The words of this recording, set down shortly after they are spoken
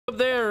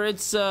there,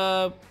 it's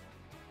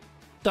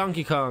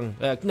Donkey Kong.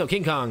 No,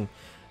 King Kong.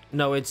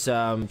 No, it's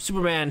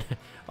Superman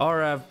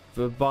or a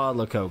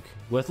bottle of Coke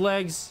with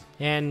legs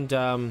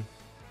and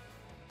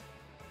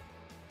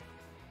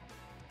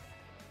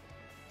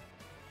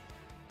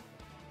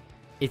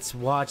it's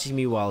watching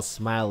me while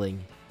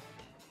smiling.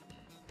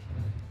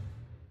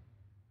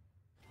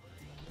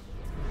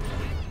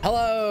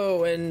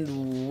 Hello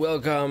and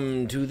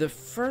welcome to the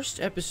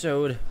first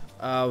episode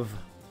of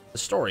the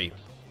story.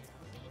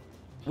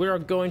 We are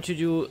going to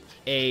do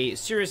a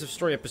series of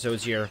story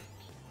episodes here,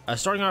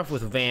 starting off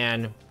with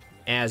Van,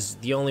 as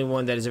the only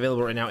one that is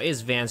available right now is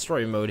Van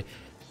Story Mode.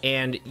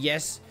 And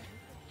yes,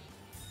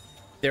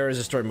 there is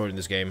a story mode in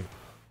this game,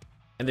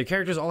 and the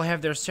characters all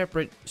have their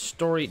separate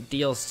story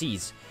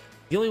DLCs.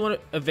 The only one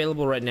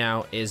available right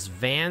now is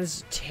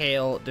Van's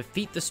Tale,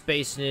 Defeat the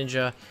Space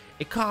Ninja.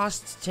 It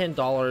costs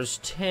 $10,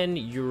 10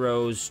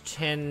 euros,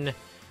 10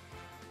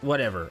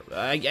 whatever.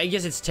 I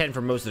guess it's 10 for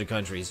most of the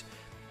countries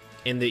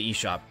in the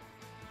eShop.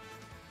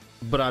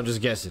 But I'm just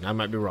guessing, I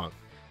might be wrong.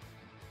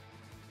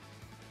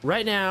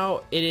 Right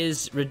now, it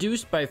is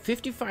reduced by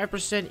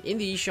 55% in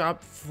the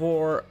eShop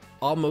for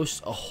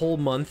almost a whole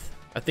month.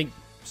 I think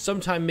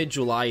sometime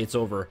mid-July it's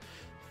over.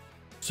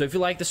 So if you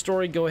like the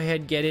story, go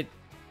ahead, get it.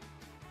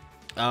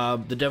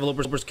 The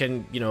developers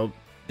can, you know,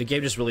 the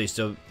game just released,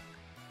 so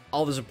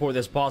all the support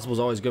that's possible is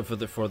always good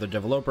for the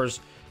developers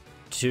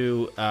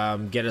to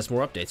get us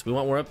more updates. We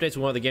want more updates,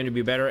 we want the game to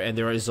be better, and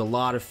there is a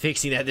lot of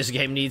fixing that this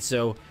game needs,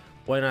 so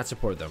why not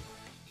support them?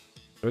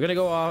 We're gonna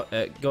go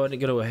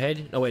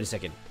ahead. Oh, wait a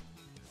second.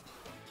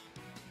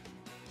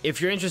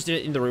 If you're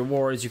interested in the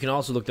rewards, you can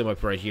also look them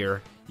up right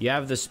here. You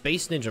have the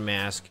Space Ninja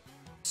Mask,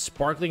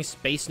 Sparkling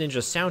Space Ninja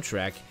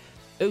Soundtrack,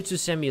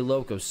 Otsusemi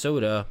Loco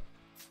Soda,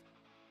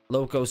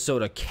 Loco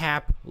Soda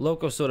Cap,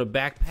 Loco Soda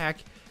Backpack,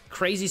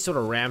 Crazy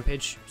Soda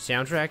Rampage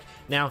Soundtrack.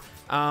 Now,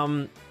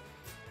 the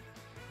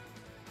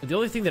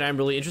only thing that I'm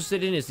really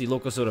interested in is the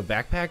Loco Soda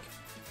Backpack.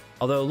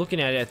 Although,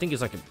 looking at it, I think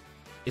it's like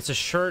it's a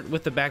shirt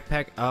with the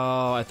backpack.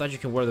 Oh, I thought you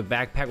can wear the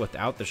backpack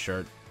without the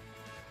shirt.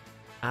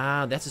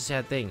 Ah, that's a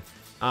sad thing.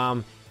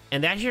 And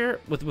that here,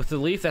 with the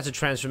leaf, that's a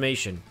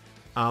transformation.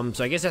 So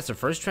I guess that's the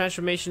first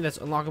transformation that's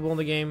unlockable in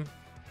the game.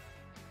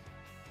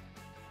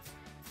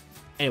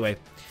 Anyway.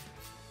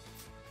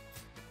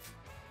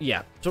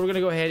 Yeah, so we're gonna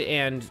go ahead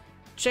and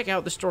check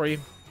out the story.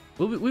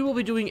 We will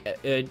be doing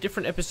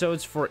different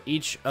episodes for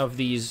each of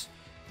these.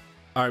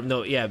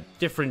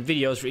 Different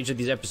videos for each of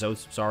these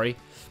episodes, sorry.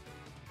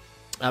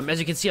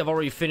 As you can see, I've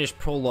already finished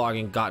Prologue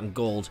and gotten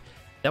gold.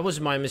 That was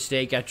my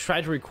mistake. I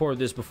tried to record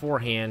this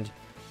beforehand,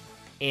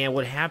 and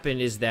what happened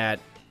is that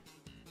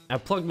I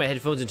plugged my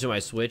headphones into my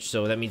Switch,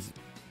 so that means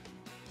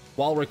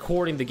while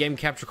recording, the game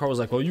capture card was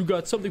like, well, you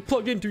got something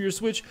plugged into your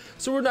Switch,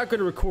 so we're not going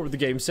to record the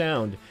game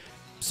sound.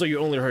 So you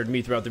only heard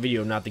me throughout the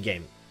video, not the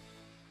game.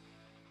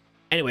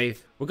 Anyway,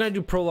 we're going to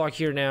do Prologue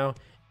here now,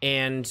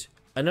 and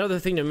another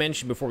thing to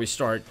mention before we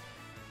start.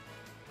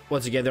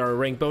 Once again, there are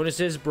rank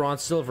bonuses,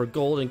 bronze, silver,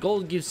 gold, and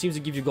gold seems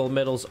to give you gold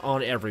medals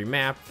on every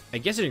map. I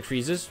guess it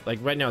increases. Like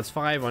right now it's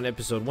 5, on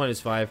episode 1 is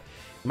 5.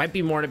 Might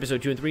be more on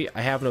episode 2 and 3.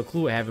 I have no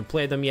clue, I haven't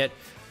played them yet.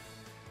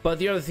 But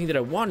the other thing that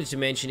I wanted to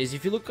mention is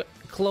if you look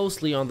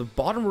closely on the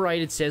bottom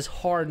right, it says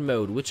hard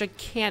mode, which I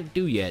can't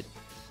do yet.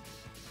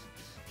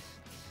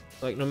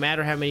 Like no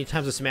matter how many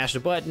times I smash the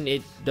button,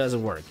 it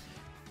doesn't work.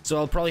 So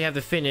I'll probably have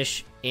to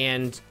finish,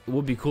 and it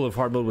would be cool if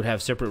hard mode would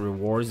have separate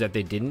rewards that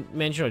they didn't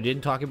mention or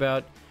didn't talk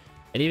about.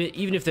 And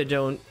even if they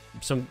don't,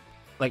 some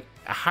like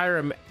a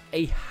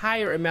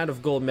higher amount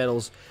of gold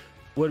medals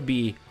would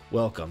be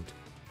welcomed.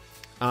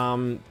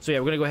 So yeah,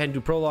 we're gonna go ahead and do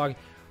Prologue.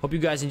 Hope you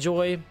guys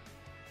enjoy.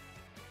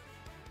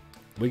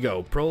 We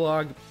go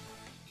Prologue,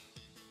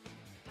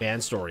 Van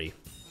Story.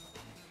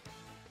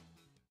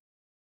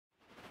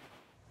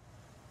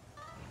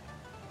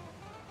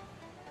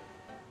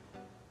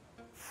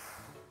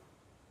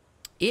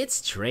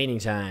 It's training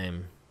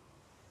time.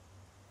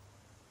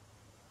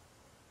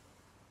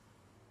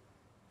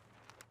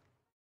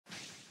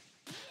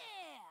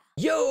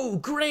 Yo,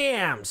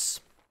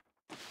 Gramps!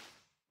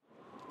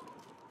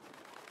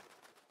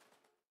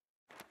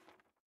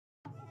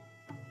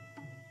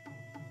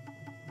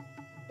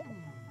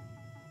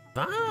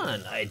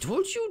 Van, I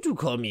told you to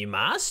call me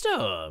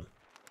Master.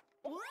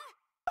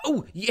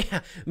 Oh,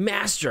 yeah,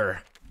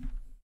 Master.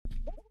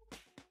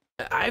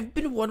 I've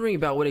been wondering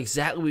about what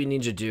exactly we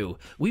need to do.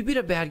 We beat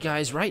up bad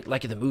guys, right?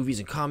 Like in the movies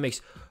and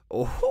comics.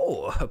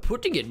 Oh,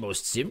 putting it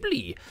most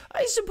simply,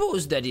 I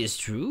suppose that is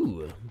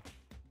true.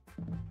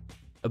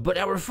 But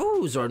our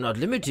foes are not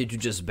limited to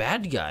just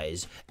bad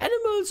guys.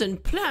 Animals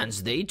and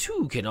plants, they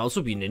too can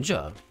also be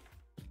ninja.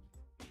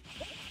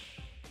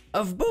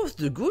 Of both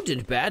the good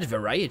and bad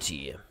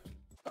variety.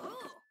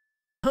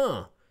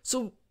 Huh,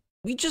 so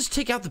we just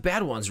take out the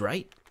bad ones,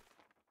 right?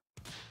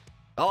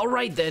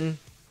 Alright then.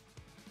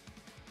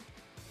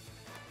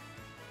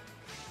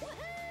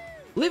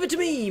 Leave it to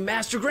me,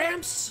 Master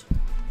Gramps!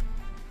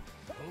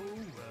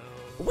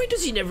 Why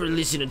does he never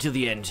listen until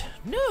the end?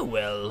 No,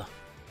 well...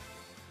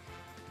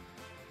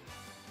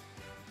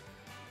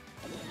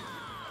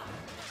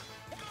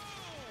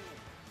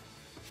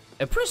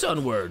 Press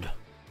onward.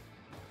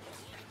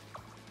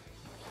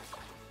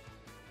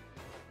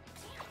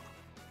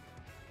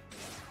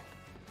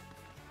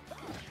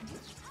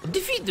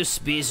 Defeat the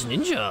Space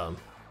Ninja.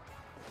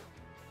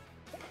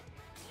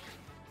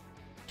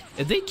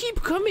 They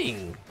keep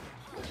coming.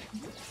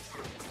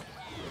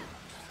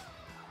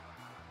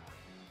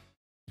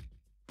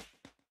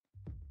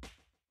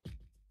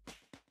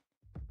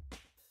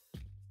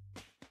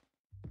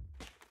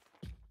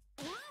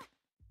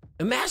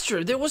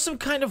 Master, there was some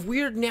kind of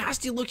weird,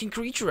 nasty-looking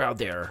creature out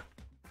there.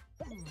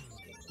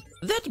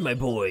 That, my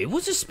boy,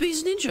 was a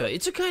space ninja.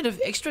 It's a kind of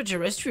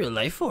extraterrestrial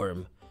life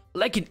form.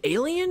 Like an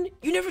alien?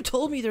 You never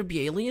told me there'd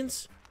be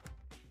aliens.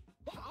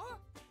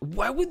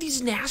 Why would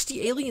these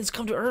nasty aliens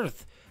come to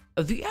Earth?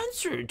 The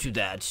answer to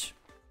that,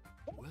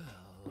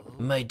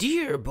 my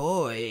dear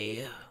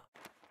boy,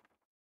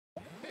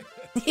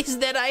 is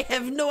that I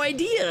have no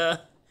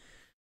idea.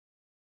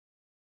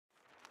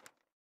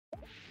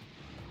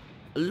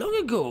 Long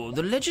ago,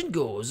 the legend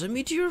goes, a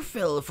meteor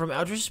fell from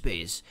outer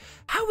space.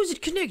 How is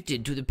it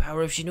connected to the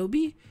power of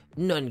shinobi?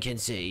 None can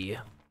say.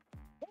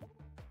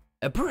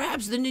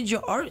 Perhaps the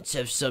ninja arts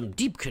have some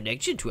deep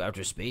connection to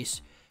outer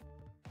space.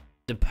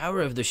 The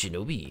power of the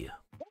shinobi.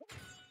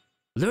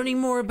 Learning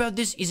more about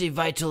this is a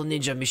vital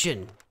ninja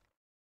mission.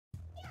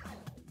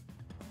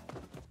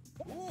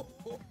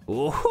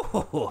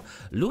 Oh,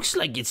 looks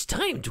like it's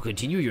time to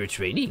continue your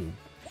training.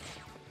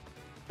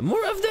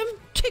 More of them?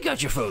 Take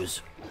out your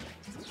foes.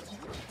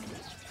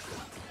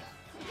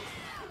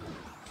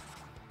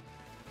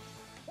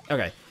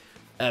 Okay,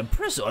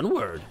 press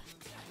onward.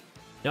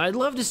 Now, I'd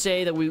love to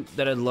say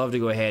that I'd love to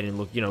go ahead and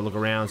look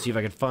around, see if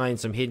I could find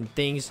some hidden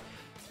things.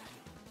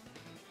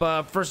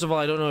 But first of all,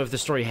 I don't know if the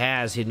story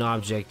has hidden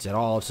objects at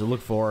all to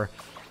look for.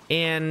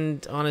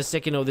 And on a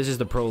second note, this is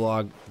the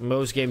prologue.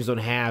 Most games don't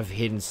have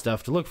hidden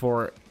stuff to look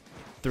for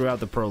throughout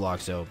the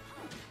prologue, so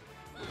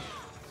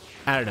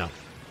I don't know.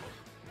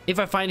 If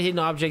I find hidden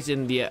objects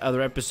in the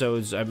other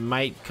episodes, I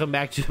might come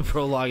back to the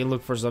prologue and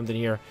look for something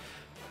here.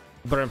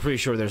 But I'm pretty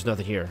sure there's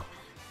nothing here.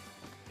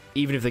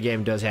 Even if the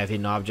game does have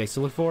hidden objects to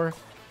look for.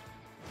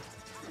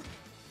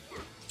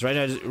 So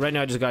right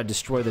now I just gotta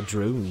destroy the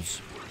drones.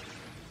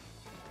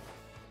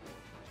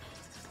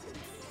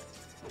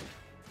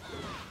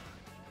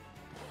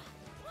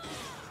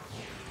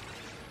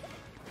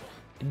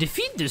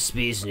 Defeat the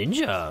Space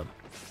Ninja.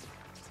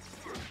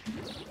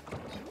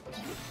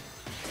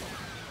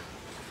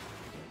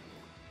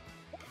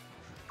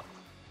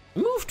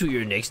 Move to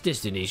your next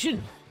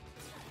destination.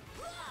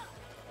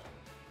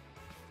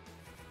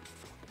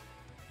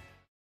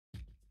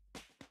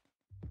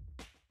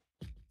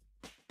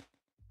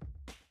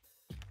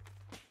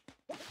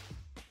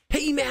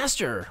 Hey,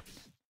 Master!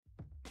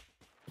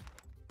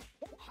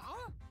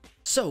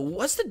 So,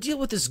 what's the deal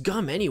with this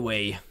gum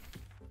anyway?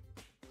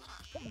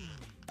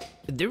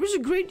 There was a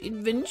great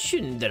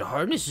invention that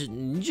harnesses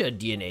ninja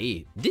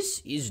DNA.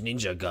 This is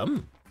ninja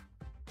gum.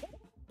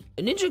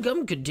 Ninja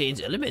gum contains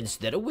elements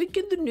that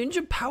awaken the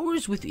ninja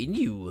powers within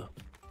you.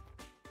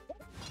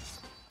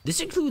 This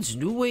includes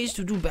new ways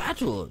to do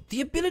battle,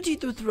 the ability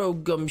to throw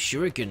gum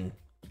shuriken,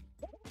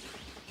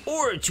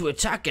 or to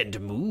attack and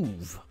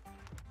move.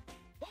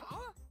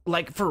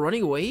 Like for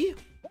running away?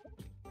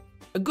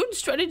 A good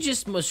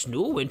strategist must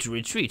know when to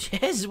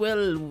retreat, as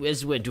well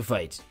as when to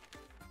fight.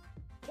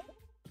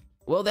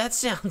 Well, that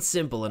sounds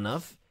simple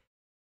enough.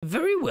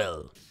 Very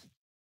well.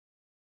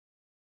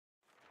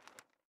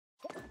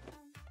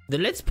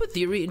 Then let's put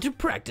theory into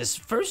practice.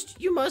 First,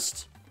 you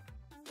must...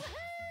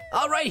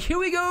 Alright, here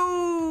we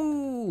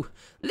go!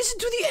 Listen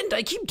to the end,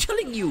 I keep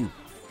telling you!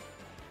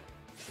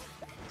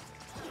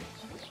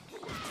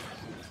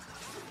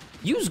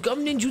 Use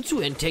gum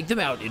ninjutsu and take them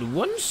out in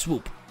one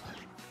swoop.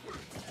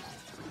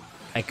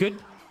 I could,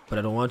 but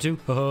I don't want to.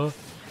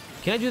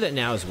 Can I do that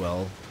now as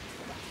well?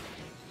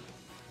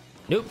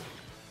 Nope.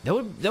 That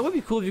would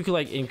be cool if you could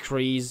like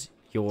increase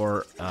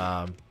your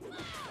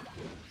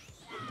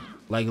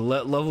like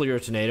level your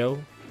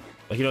tornado.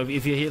 Like, you know,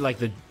 if you hit like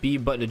the B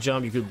button to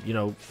jump, you could, you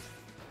know,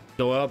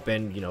 go up,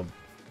 and you know,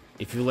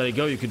 if you let it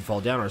go, you could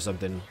fall down or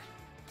something.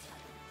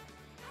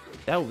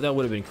 That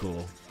would have been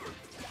cool.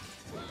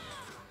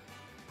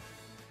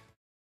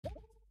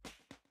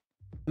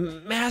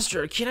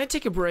 Master, can I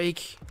take a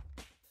break?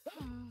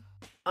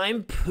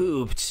 I'm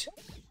pooped.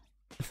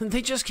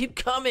 They just keep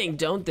coming,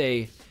 don't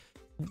they?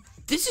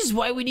 This is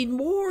why we need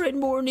more and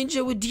more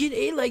ninja with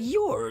DNA like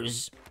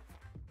yours.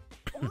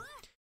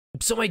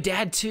 So my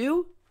dad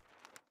too?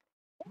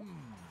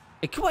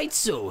 Quite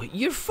so.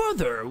 Your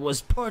father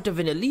was part of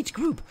an elite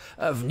group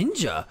of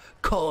ninja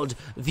called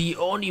the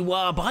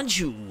Oniwa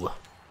Banchu.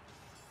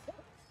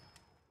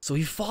 So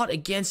he fought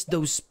against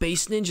those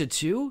space ninja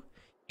too?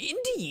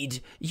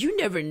 Indeed, you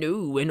never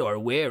knew when or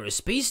where a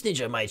space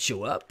ninja might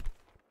show up.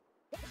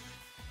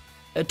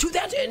 To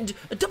that end,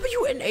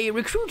 WNA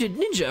recruited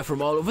ninja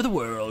from all over the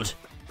world.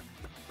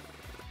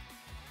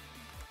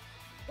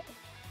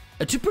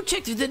 To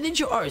protect the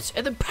ninja arts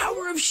and the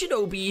power of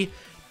shinobi,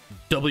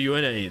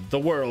 WNA, the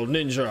World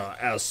Ninja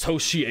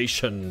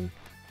Association.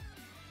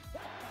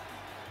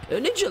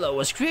 Ninjala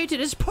was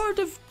created as part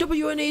of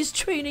WNA's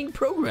training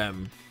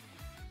program.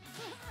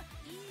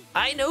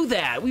 I know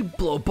that. We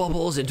blow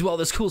bubbles and do all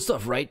this cool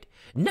stuff, right?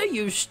 Now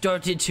you've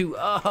started to...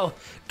 Oh,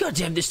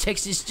 goddamn, this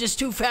text is just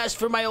too fast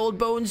for my old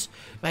bones.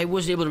 I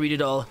wasn't able to read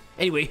it all.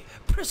 Anyway,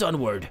 press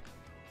onward.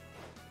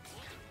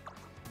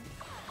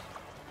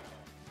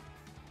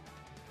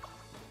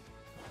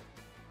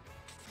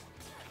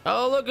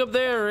 Oh, look up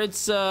there.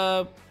 It's,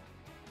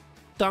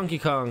 Donkey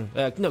Kong.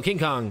 No, King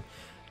Kong.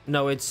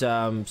 No, it's,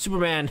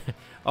 Superman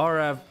or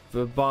a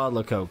bottle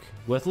of Coke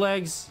with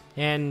legs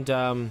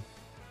and,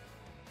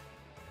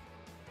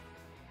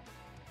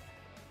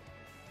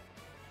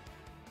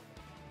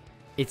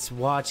 it's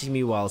watching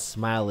me while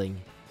smiling.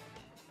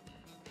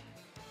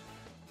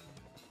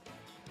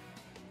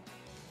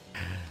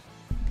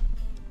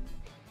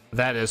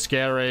 That is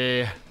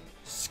scary.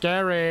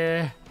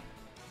 Scary.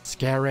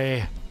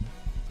 Scary.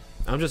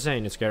 I'm just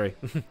saying it's scary.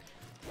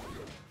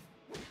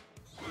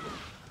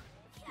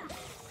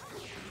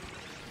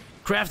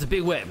 Craft a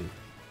big weapon.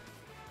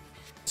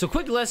 So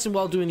quick lesson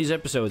while doing these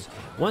episodes.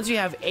 Once you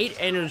have 8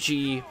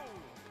 energy,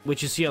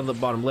 which you see on the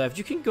bottom left,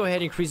 you can go ahead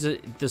and increase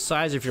the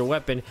size of your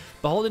weapon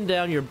by holding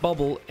down your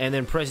bubble and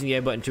then pressing the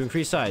A button to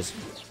increase size.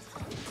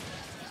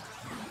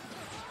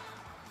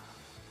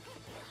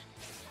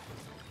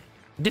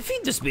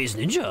 Defeat the Space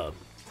Ninja.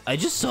 I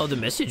just saw the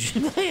message.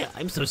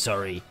 I'm so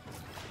sorry.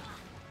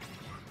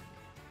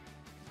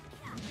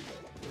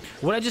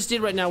 What I just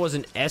did right now was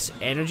an S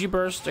energy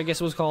burst, I guess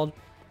it was called.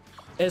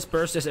 S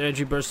burst, S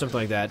energy burst, something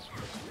like that.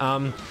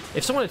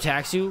 If someone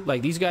attacks you,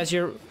 like these guys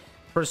here,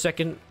 for a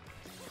second,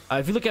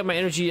 if you look at my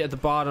energy at the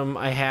bottom,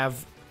 I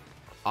have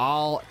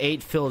all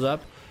 8 filled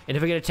up. And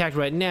if I get attacked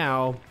right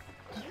now,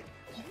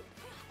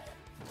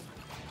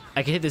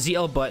 I can hit the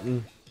ZL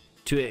button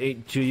to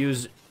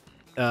use...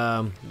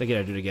 I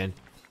gotta do it again.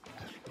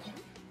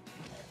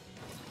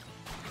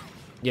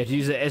 Yeah, to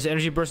use the S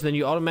energy burst, and then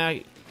you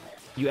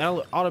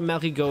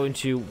automatically go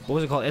into, what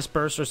was it called, S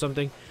burst or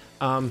something,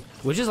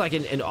 which is like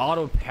an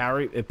auto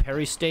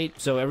parry state.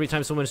 So every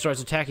time someone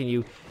starts attacking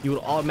you, you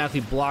will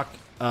automatically block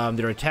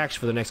their attacks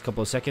for the next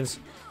couple of seconds.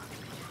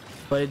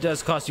 But it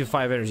does cost you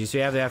 5 energy, so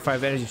you have to have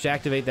 5 energy to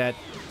activate that.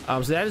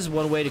 So that is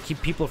one way to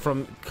keep people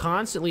from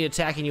constantly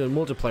attacking you in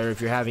multiplayer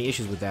if you're having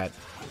issues with that.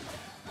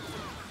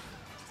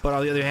 But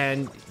on the other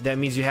hand, that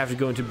means you have to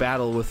go into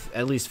battle with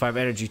at least 5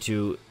 energy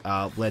to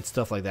let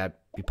stuff like that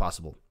be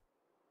possible.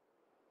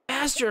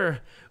 Master,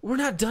 we're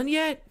not done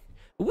yet?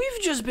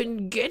 We've just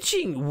been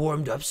getting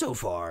warmed up so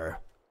far.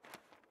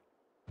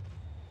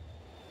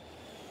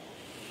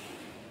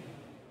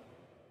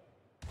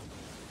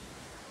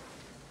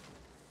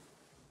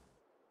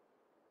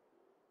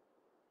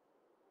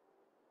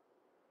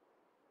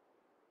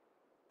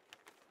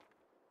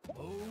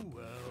 Oh,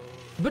 well.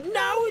 But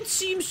now it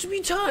seems to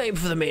be time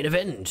for the main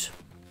event.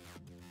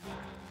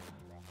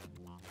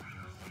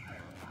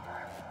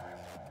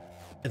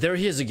 There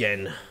he is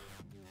again.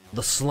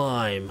 The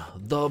slime.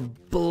 The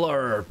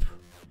blurp.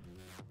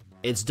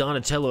 It's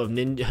Donatello of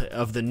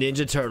the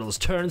Ninja Turtles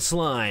turned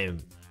slime.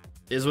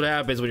 Is what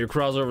happens when you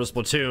cross over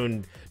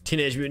Splatoon,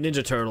 Teenage Mutant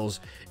Ninja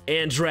Turtles,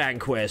 and Dragon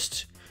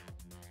Quest.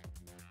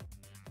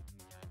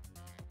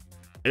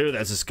 Ew,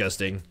 that's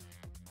disgusting.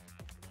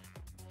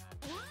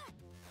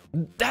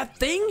 That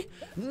thing?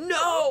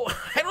 No!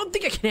 I don't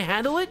think I can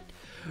handle it.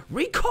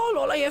 Recall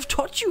all I have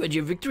taught you and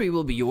your victory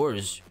will be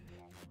yours.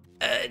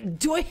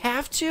 Do I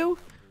have to?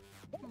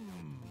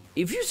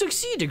 If you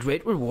succeed, a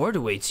great reward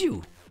awaits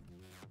you.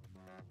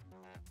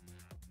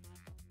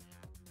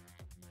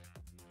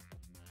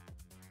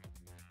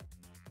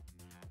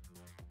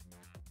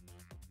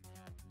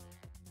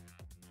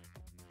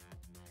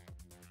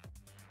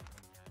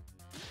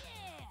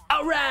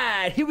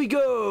 Alright, here we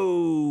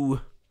go!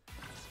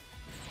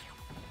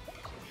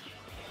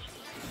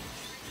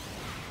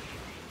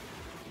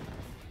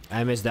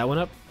 I messed that one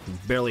up.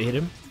 Barely hit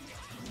him.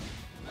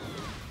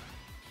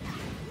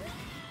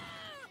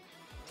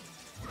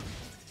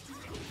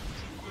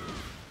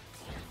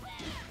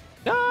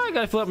 Ah, I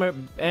gotta fill up my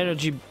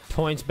energy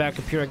points back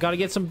up here. I gotta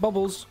get some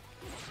bubbles.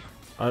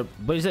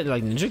 What is that,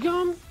 like ninja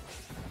gum?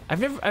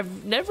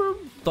 I've never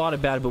thought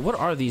about it, but what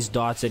are these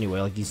dots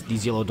anyway? Like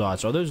these yellow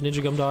dots. Are those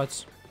ninja gum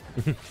dots?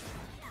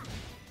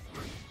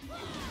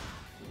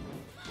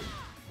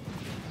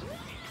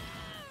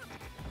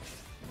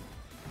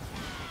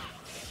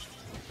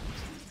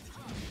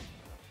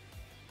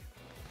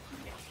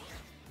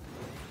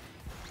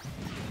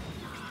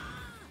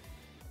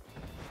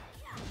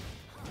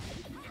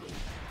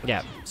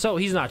 Yeah, so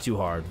he's not too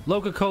hard.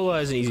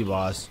 Loca-Cola is an easy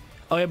boss.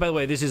 Oh yeah, by the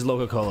way, this is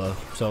Loca-Cola.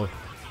 So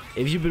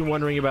if you've been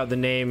wondering about the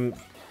name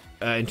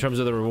in terms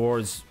of the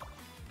rewards,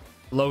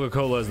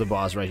 Loca-Cola is the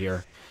boss right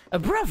here.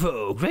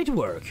 Bravo, great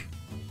work.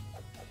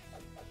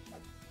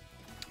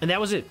 And that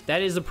was it.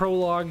 That is the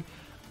prologue.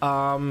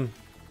 I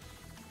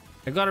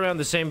got around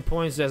the same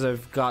points as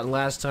I've gotten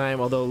last time,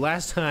 although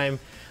last time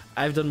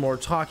I've done more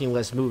talking,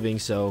 less moving,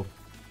 so...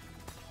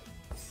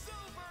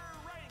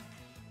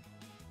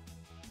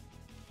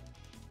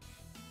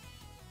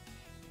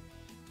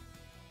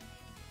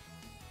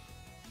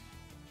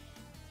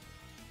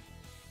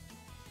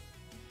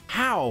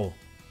 How?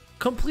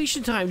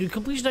 Completion time, dude.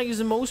 Completion time is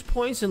the most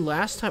points than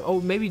last time.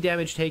 Oh, maybe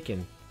damage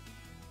taken.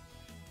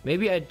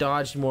 Maybe I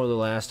dodged more the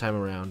last time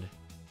around.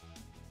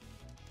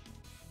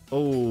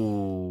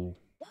 Oh.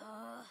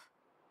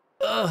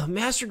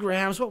 Master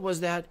Grams, what was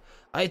that?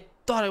 I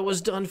thought I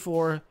was done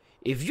for.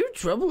 If you're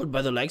troubled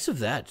by the likes of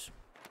that.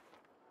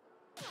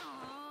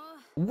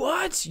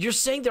 What? You're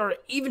saying there are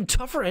even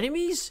tougher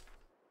enemies?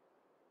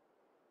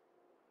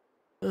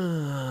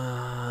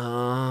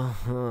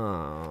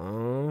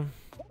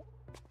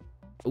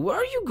 Where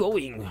are you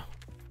going?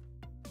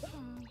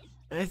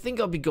 I think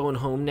I'll be going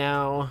home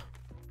now.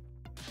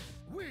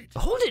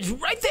 Hold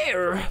it right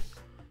there!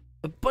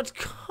 But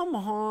come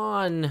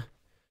on.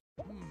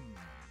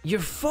 Your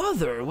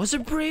father was a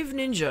brave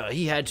ninja.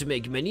 He had to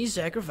make many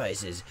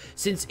sacrifices.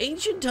 Since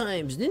ancient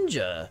times,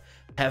 ninja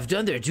have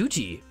done their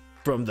duty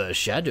from the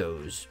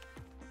shadows.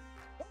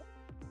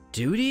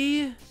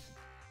 Duty?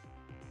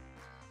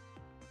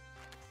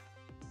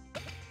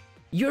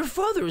 Your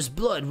father's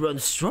blood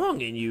runs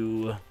strong in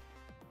you.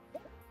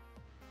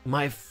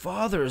 My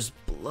father's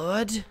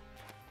blood?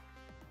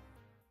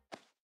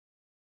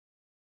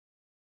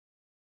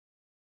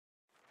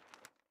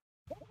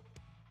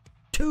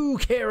 To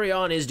carry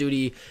on his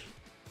duty,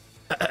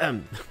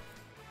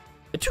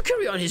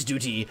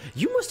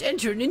 you must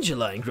enter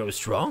Ninjala and grow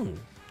strong.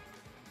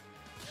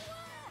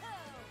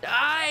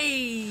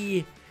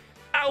 I'll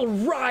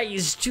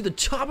rise to the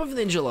top of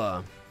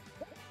Ninjala.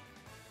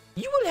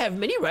 You will have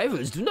many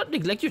rivals. Do not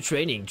neglect your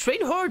training.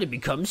 Train hard to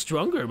become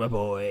stronger, my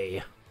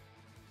boy.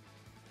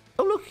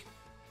 Oh, look.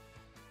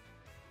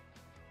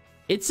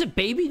 It's a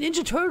baby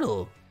Ninja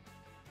Turtle.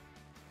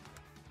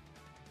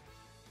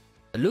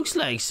 It looks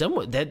like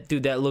someone that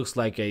looks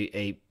like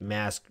a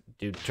mask,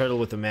 dude. Turtle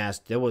with a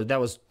mask. That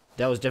was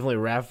definitely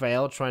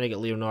Raphael trying to get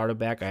Leonardo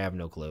back. I have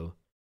no clue.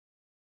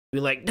 Be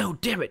like, no,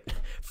 damn it!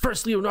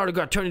 First Leonardo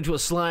got turned into a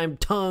slime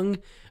tongue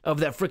of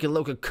that freaking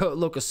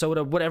Loca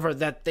Soda, whatever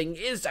that thing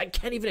is. I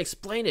can't even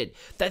explain it.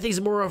 That thing's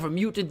more of a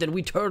mutant than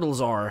we turtles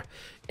are.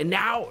 And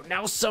now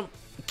some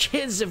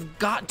kids have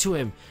got to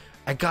him.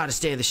 I gotta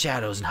stay in the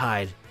shadows and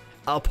hide.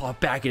 I'll pop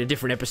back in a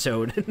different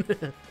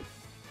episode.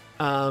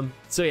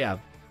 So yeah.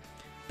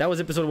 That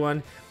was episode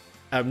 1.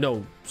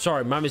 No,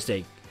 sorry, my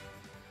mistake.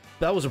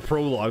 That was a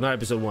prologue, not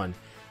episode 1.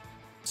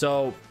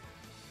 So,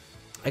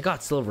 I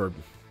got silver,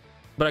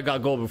 but I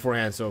got gold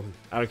beforehand, so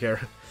I don't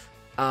care.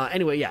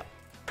 Anyway, yeah.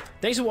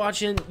 Thanks for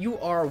watching. You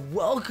are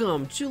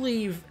welcome to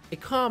leave a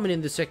comment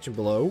in the section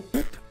below.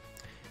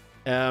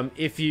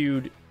 If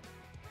you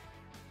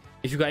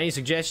got any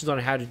suggestions on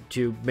how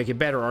to make it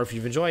better, or if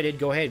you've enjoyed it,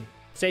 go ahead,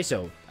 say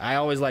so. I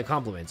always like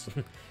compliments.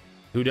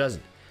 Who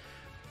doesn't?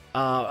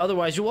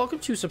 Otherwise, you're welcome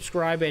to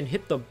subscribe and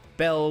hit the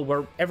bell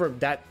wherever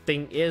that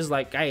thing is.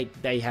 Like, I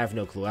have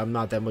no clue. I'm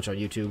not that much on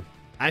YouTube.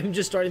 I'm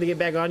just starting to get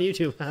back on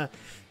YouTube.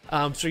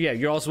 So yeah,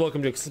 you're also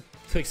welcome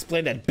to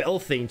explain that bell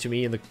thing to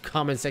me in the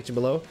comment section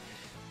below.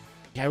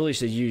 Yeah, I really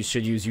should use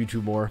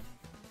YouTube more.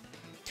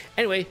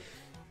 Anyway,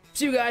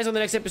 see you guys on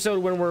the next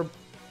episode when we're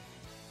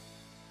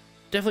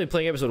definitely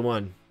playing episode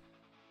 1.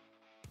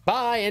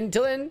 Bye,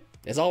 until then,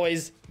 as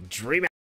always, dream out.